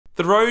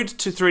The road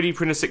to 3D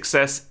printer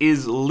success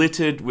is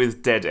littered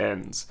with dead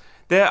ends.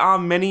 There are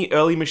many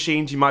early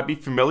machines you might be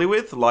familiar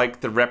with,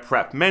 like the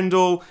RepRap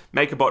Mendel,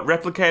 MakerBot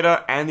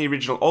Replicator, and the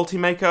original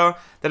Ultimaker,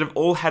 that have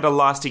all had a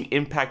lasting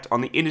impact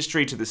on the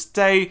industry to this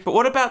day. But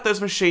what about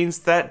those machines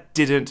that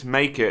didn't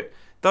make it?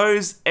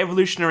 Those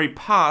evolutionary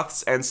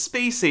paths and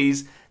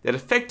species that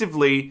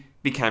effectively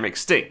became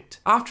extinct.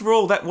 After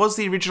all, that was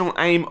the original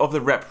aim of the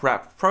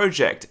RepRap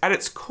project. At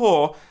its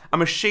core, a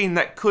machine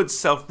that could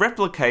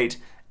self-replicate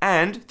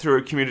and, through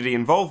a community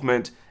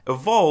involvement,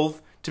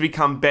 evolve to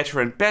become better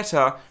and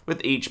better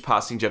with each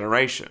passing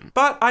generation.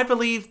 But I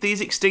believe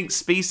these extinct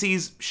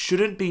species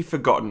shouldn't be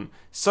forgotten,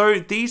 so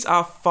these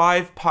are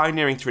 5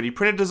 pioneering 3D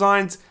printer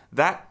designs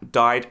that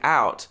died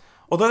out.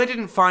 Although they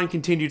didn't find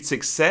continued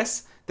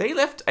success, they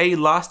left a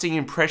lasting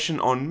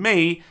impression on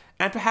me,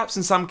 and perhaps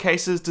in some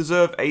cases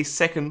deserve a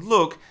second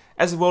look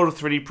as the world of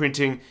 3D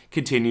printing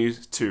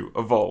continues to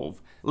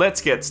evolve.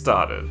 Let's get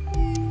started.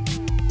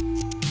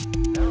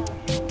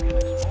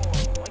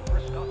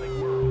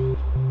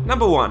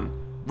 Number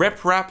 1.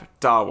 RepRap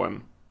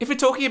Darwin. If we're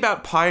talking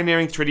about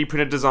pioneering 3D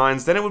printer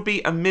designs, then it would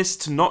be amiss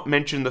to not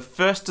mention the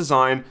first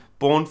design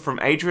born from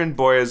Adrian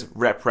Boyer's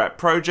RepRap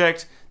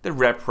project, the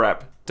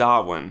RepRap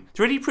Darwin.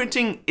 3D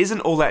printing isn't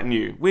all that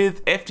new,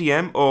 with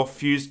FDM, or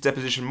fused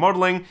deposition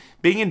modeling,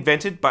 being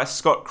invented by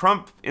Scott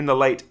Crump in the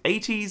late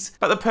 80s,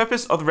 but the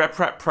purpose of the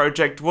RepRap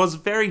project was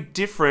very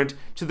different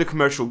to the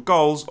commercial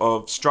goals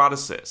of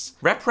Stratasys.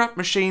 RepRap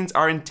machines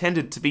are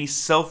intended to be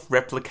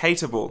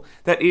self-replicatable,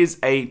 that is,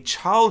 a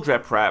child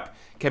RepRap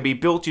can be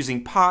built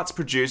using parts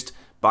produced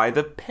by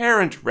the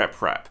parent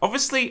RepRap.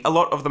 Obviously, a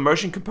lot of the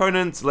motion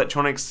components,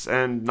 electronics,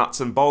 and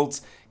nuts and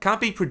bolts can't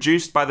be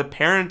produced by the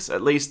parent,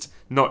 at least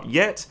not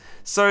yet,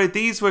 so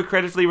these were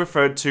creatively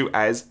referred to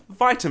as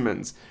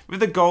vitamins, with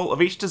the goal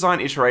of each design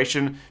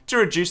iteration to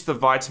reduce the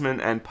vitamin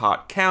and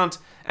part count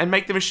and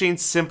make the machine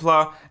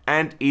simpler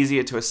and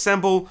easier to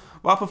assemble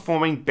while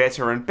performing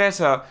better and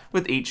better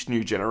with each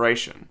new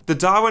generation. The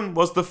Darwin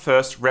was the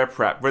first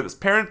RepRap, with its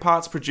parent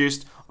parts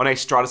produced on a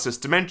Stratasys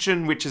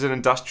Dimension, which is an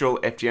industrial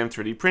FDM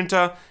 3D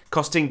printer,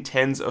 costing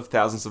tens of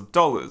thousands of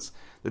dollars.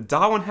 The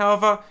Darwin,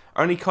 however,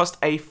 only cost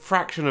a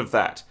fraction of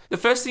that. The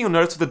first thing you'll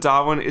notice with the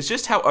Darwin is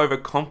just how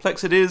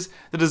over-complex it is.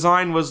 The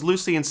design was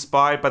loosely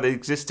inspired by the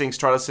existing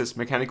Stratasys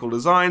mechanical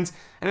designs,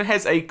 and it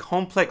has a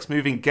complex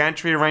moving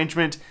gantry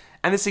arrangement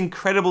and this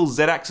incredible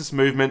Z-axis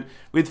movement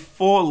with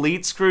 4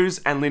 lead screws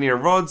and linear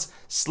rods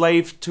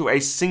slaved to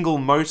a single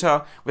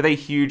motor with a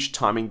huge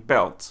timing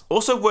belt.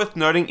 Also worth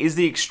noting is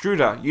the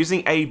extruder,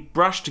 using a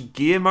brushed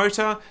gear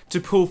motor to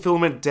pull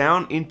filament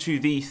down into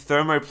the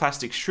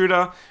thermoplastic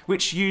extruder,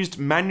 which used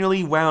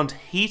manually wound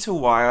heater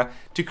wire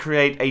to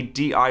create a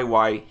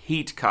DIY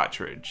heat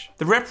cartridge.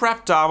 The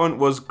RepRap Darwin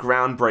was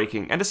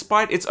groundbreaking, and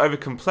despite its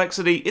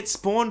overcomplexity, it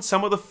spawned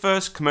some of the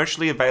first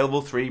commercially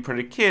available 3D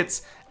printed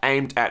kits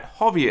aimed at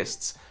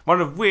hobbyists, one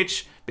of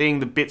which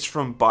being the Bits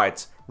from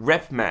Bytes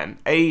RepMan,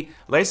 a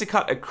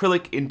laser-cut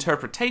acrylic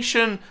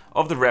interpretation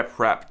of the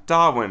RepRap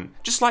Darwin.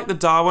 Just like the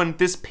Darwin,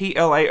 this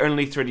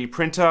PLA-only 3D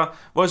printer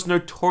was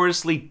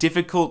notoriously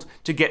difficult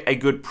to get a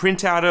good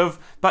print out of,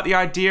 but the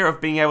idea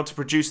of being able to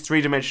produce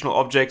 3-dimensional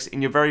objects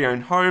in your very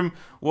own home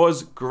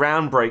was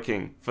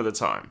groundbreaking for the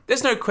time.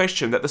 There's no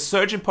question that the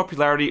surge in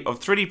popularity of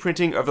 3D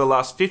printing over the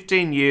last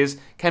 15 years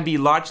can be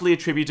largely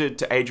attributed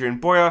to Adrian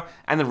Boyer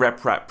and the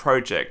RepRap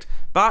project.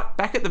 But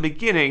back at the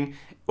beginning,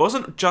 it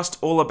wasn't just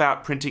all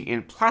about printing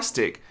in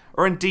plastic,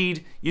 or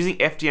indeed using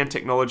FDM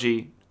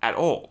technology at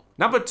all.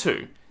 Number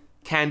 2,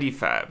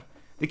 CandyFab.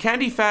 The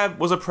CandyFab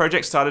was a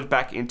project started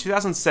back in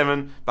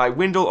 2007 by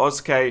Wendell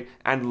Oskay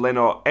and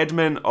Lenore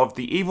Edman of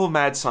the Evil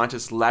Mad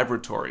Scientist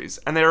Laboratories,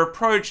 and their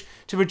approach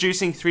to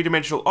producing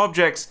 3-dimensional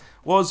objects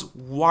was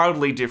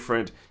wildly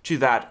different to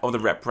that of the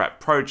RepRap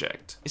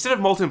project. Instead of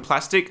molten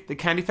plastic, the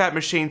CandyFab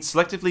machine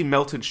selectively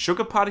melted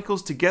sugar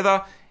particles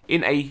together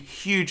in a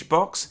huge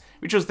box,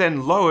 which was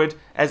then lowered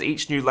as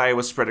each new layer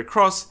was spread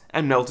across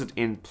and melted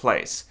in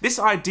place. This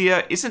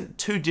idea isn't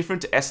too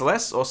different to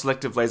SLS, or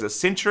selective laser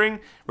sintering,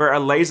 where a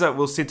laser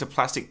will sinter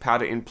plastic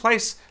powder in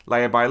place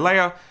layer by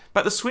layer,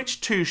 but the switch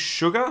to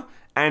sugar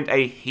and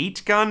a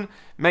heat gun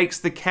makes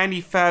the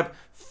CandyFab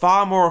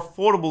far more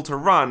affordable to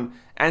run,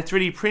 and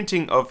 3D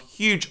printing of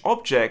huge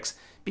objects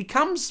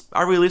becomes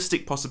a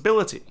realistic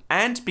possibility.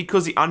 And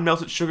because the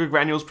unmelted sugar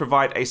granules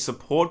provide a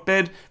support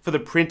bed for the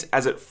print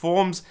as it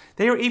forms,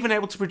 they are even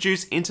able to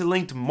produce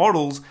interlinked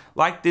models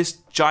like this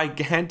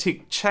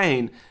gigantic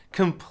chain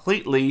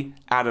completely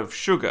out of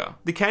sugar.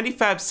 The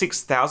CandyFab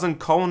 6000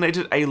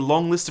 culminated a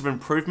long list of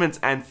improvements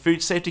and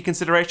food safety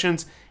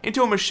considerations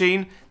into a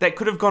machine that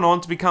could have gone on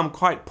to become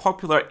quite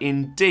popular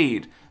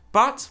indeed.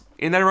 But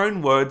in their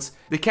own words,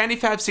 the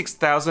CandyFab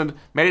 6000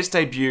 made its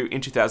debut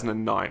in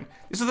 2009.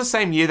 This was the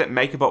same year that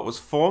MakerBot was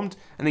formed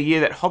and the year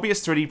that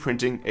hobbyist 3D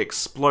printing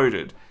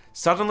exploded.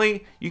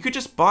 Suddenly, you could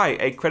just buy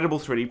a credible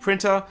 3D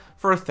printer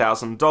for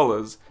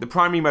 $1,000. The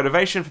primary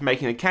motivation for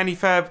making a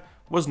CandyFab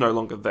was no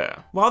longer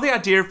there. While the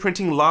idea of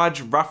printing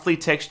large, roughly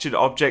textured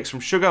objects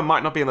from sugar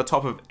might not be on the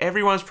top of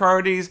everyone's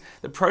priorities,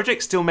 the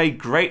project still made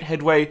great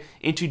headway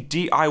into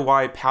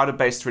DIY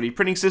powder-based 3D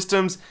printing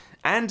systems,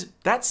 and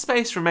that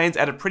space remains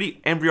at a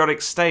pretty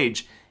embryonic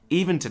stage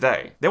even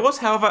today. There was,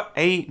 however,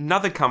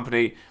 another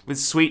company with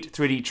sweet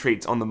 3D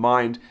treats on the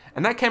mind,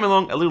 and that came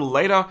along a little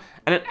later,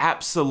 and it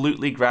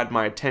absolutely grabbed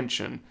my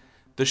attention: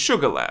 the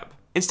Sugar Lab.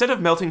 Instead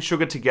of melting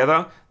sugar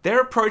together,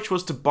 their approach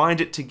was to bind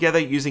it together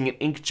using an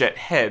inkjet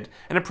head,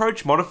 an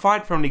approach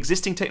modified from an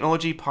existing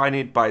technology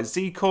pioneered by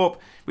Z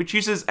Corp, which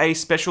uses a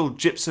special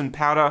gypsum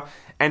powder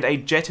and a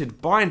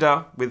jetted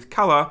binder with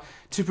colour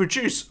to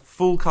produce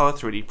full colour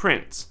 3D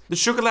prints. The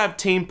Sugar Lab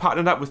team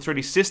partnered up with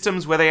 3D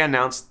Systems, where they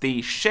announced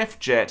the Chef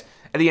Jet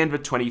at the end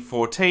of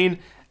 2014,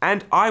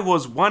 and I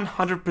was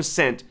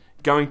 100%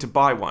 going to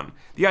buy one.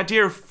 The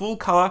idea of full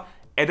colour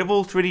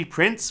edible 3D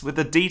prints with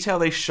the detail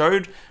they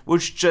showed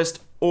was just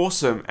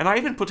awesome, and I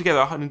even put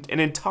together an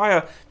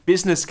entire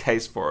business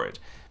case for it.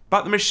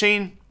 But the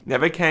machine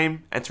never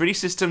came, and 3D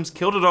Systems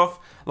killed it off,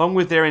 along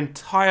with their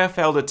entire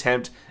failed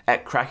attempt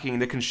at cracking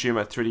the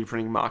consumer 3D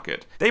printing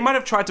market. They might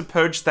have tried to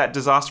purge that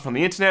disaster from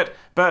the internet,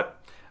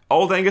 but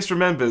old Angus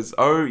remembers.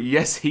 Oh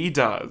yes, he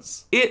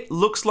does. It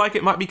looks like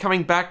it might be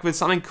coming back with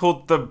something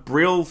called the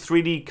Brill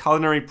 3D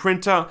culinary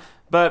printer,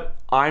 but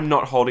I'm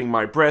not holding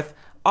my breath.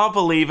 I'll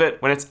believe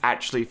it when it's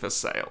actually for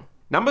sale.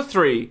 Number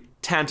 3,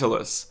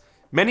 Tantalus.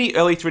 Many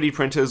early 3D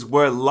printers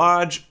were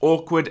large,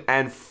 awkward,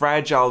 and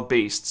fragile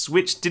beasts,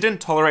 which didn't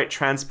tolerate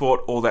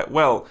transport all that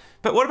well.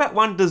 But what about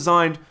one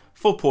designed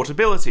for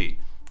portability?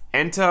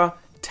 Enter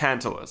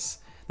Tantalus.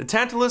 The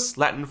Tantalus,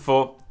 Latin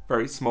for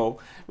very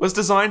small, was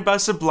designed by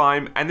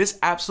Sublime, and this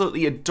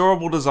absolutely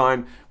adorable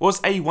design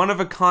was a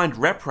one-of-a-kind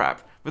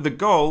RepRap with the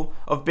goal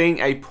of being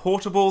a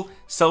portable,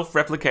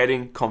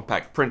 self-replicating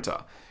compact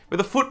printer. With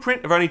a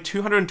footprint of only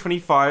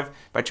 225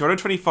 by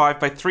 225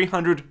 by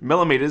 300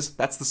 millimeters,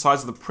 that's the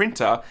size of the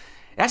printer,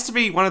 it has to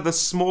be one of the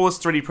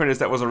smallest 3D printers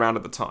that was around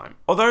at the time.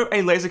 Although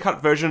a laser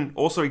cut version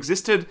also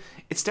existed,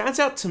 it stands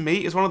out to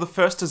me as one of the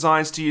first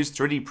designs to use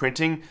 3D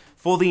printing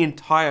for the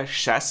entire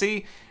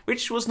chassis,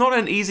 which was not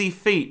an easy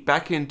feat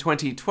back in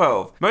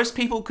 2012. Most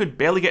people could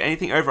barely get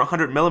anything over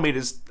 100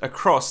 millimeters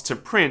across to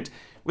print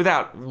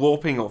without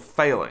warping or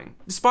failing.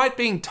 Despite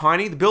being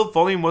tiny, the build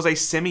volume was a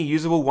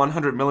semi-usable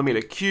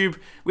 100mm cube,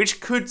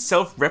 which could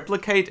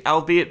self-replicate,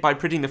 albeit by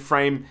printing the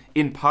frame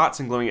in parts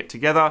and gluing it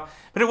together,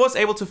 but it was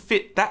able to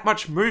fit that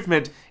much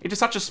movement into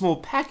such a small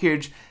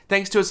package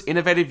thanks to its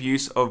innovative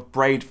use of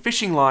braid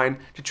fishing line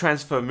to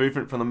transfer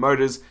movement from the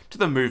motors to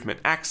the movement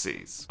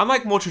axes.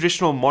 Unlike more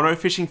traditional mono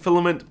fishing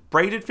filament,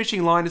 braided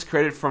fishing line is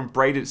created from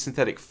braided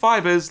synthetic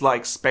fibers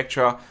like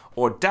Spectra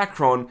or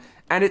Dacron,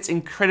 and it's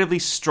incredibly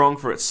strong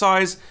for its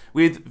size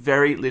with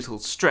very little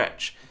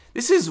stretch.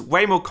 This is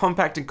way more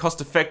compact and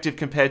cost effective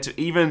compared to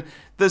even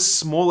the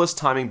smallest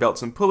timing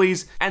belts and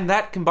pulleys, and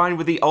that combined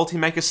with the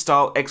Ultimaker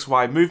style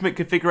XY movement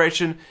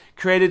configuration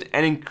created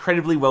an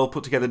incredibly well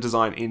put together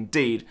design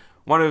indeed,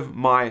 one of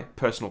my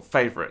personal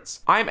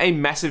favorites. I'm a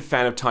massive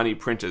fan of tiny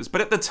printers,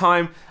 but at the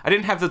time I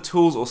didn't have the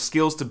tools or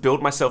skills to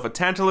build myself a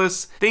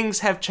Tantalus. Things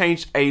have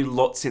changed a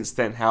lot since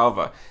then,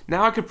 however.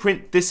 Now I could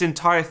print this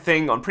entire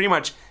thing on pretty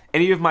much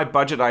any of my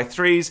budget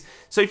i3s,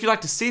 so if you'd like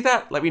to see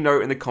that, let me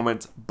know in the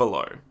comments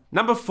below.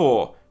 Number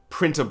 4,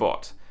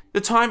 Printerbot. The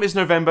time is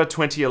November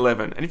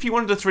 2011, and if you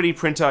wanted a 3D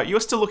printer, you're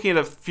still looking at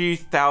a few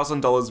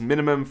 $1,000s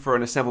minimum for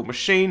an assembled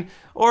machine,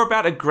 or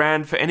about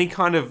 $1,000 for any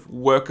kind of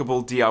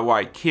workable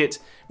DIY kit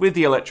with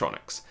the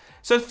electronics.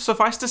 So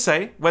suffice to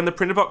say, when the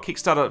Printerbot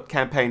Kickstarter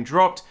campaign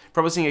dropped,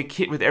 promising a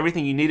kit with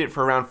everything you needed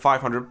for around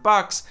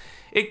 $500,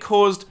 it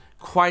caused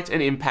quite an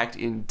impact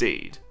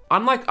indeed.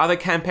 Unlike other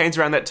campaigns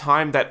around that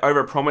time that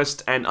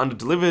overpromised and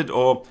underdelivered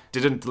or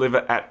didn't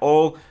deliver at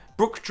all,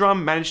 Brook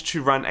Drum managed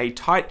to run a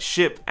tight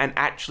ship and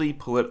actually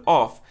pull it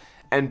off,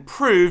 and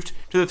proved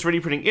to the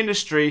 3D printing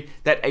industry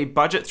that a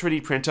budget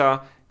 3D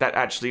printer that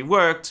actually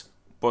worked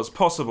was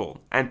possible,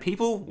 and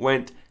people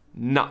went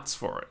nuts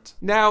for it.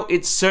 Now,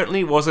 it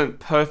certainly wasn't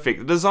perfect.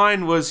 The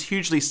design was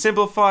hugely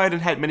simplified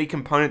and had many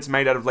components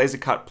made out of laser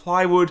cut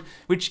plywood,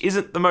 which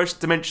isn't the most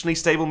dimensionally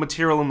stable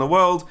material in the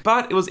world,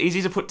 but it was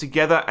easy to put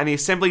together, and the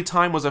assembly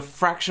time was a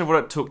fraction of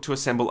what it took to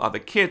assemble other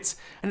kits,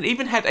 and it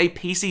even had a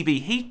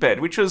PCB heat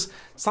bed, which was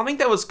something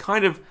that was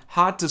kind of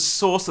hard to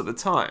source at the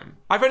time.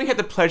 I've only had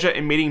the pleasure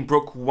in meeting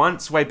Brook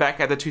once way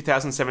back at the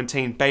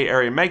 2017 Bay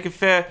Area Maker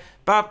Faire,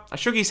 but I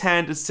shook his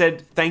hand and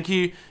said thank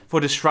you for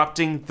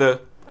disrupting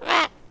the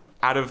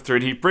out of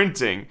 3D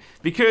printing,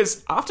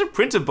 because after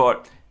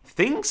Printerbot,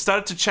 things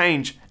started to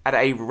change at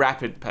a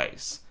rapid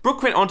pace.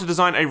 Brook went on to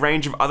design a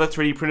range of other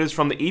 3D printers,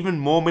 from the even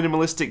more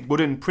minimalistic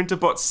wooden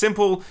Printerbot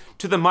Simple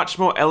to the much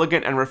more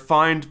elegant and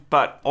refined,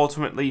 but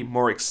ultimately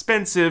more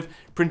expensive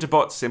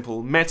Printerbot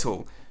Simple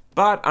Metal,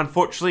 but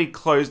unfortunately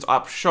closed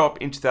up shop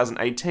in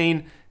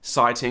 2018,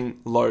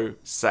 citing low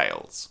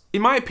sales.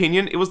 In my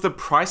opinion, it was the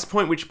price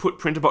point which put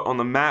Printerbot on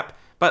the map,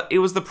 but it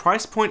was the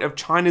price point of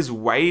China's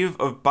wave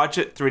of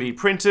budget 3D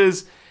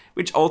printers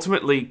which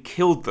ultimately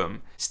killed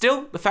them.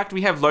 Still, the fact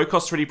we have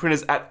low-cost 3D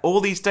printers at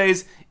all these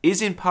days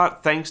is in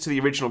part thanks to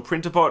the original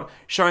Printerbot,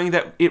 showing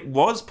that it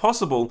was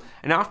possible,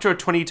 and after a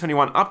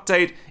 2021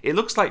 update, it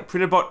looks like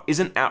Printerbot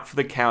isn't out for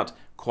the count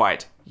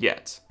quite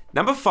yet.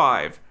 Number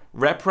 5,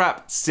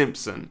 RepRap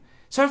Simpson.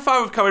 So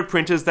far we've covered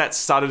printers that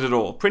started it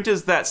all,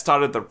 printers that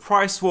started the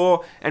price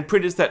war, and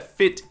printers that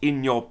fit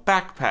in your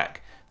backpack.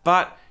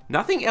 But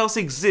nothing else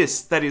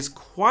exists that is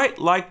quite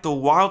like the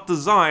wild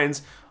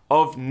designs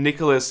of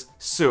Nicholas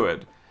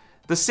Seward.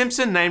 The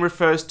Simpson name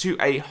refers to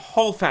a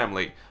whole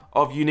family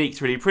of unique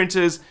 3D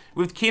printers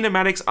with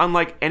kinematics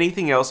unlike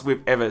anything else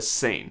we've ever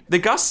seen. The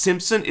Gus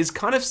Simpson is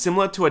kind of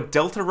similar to a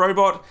Delta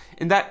robot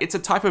in that it's a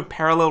type of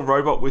parallel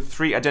robot with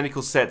 3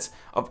 identical sets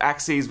of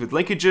axes with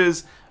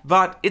linkages,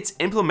 but its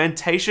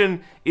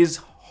implementation is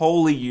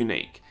wholly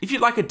unique. If you'd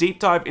like a deep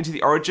dive into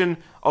the origin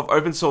of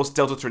open source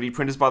Delta 3D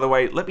printers, by the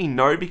way, let me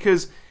know,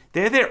 because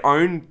they're their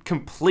own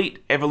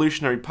complete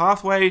evolutionary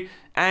pathway,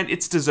 and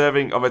it's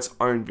deserving of its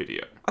own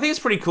video. I think it's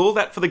pretty cool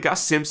that for the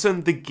Gus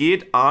Simpson, the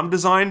geared arm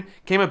design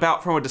came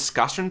about from a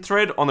discussion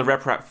thread on the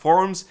RepRap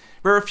forums,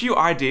 where a few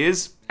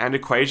ideas and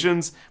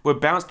equations were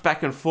bounced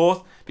back and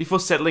forth before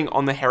settling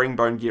on the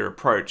herringbone gear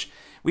approach.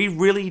 We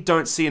really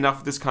don't see enough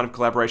of this kind of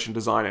collaboration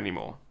design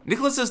anymore.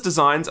 Nicholas's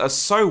designs are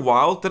so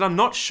wild that I'm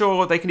not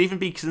sure they can even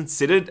be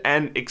considered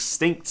an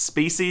extinct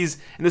species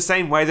in the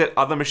same way that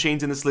other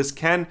machines in this list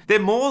can. They're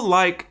more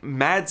like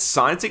mad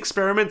science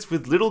experiments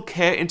with little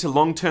care into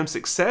long-term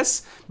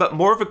success, but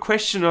more of a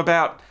question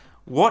about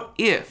what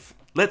if?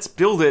 Let's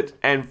build it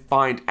and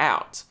find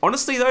out.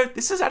 Honestly though,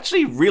 this is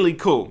actually really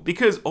cool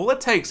because all it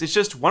takes is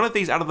just one of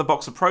these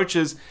out-of-the-box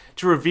approaches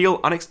to reveal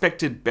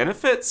unexpected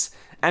benefits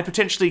and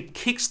potentially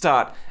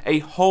kickstart a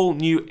whole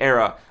new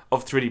era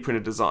of 3D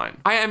printed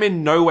design. I am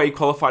in no way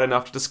qualified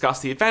enough to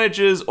discuss the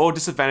advantages or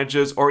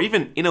disadvantages or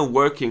even inner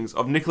workings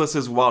of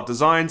Nicholas's wild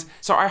designs,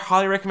 so I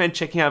highly recommend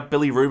checking out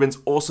Billy Rubin's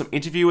awesome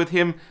interview with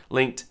him,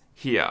 linked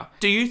here.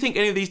 Do you think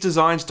any of these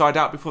designs died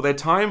out before their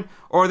time,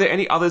 or are there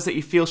any others that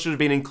you feel should have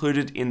been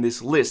included in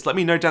this list? Let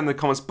me know down in the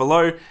comments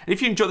below, and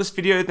if you enjoyed this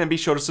video, then be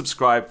sure to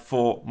subscribe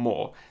for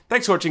more.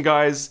 Thanks for watching,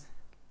 guys.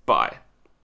 Bye.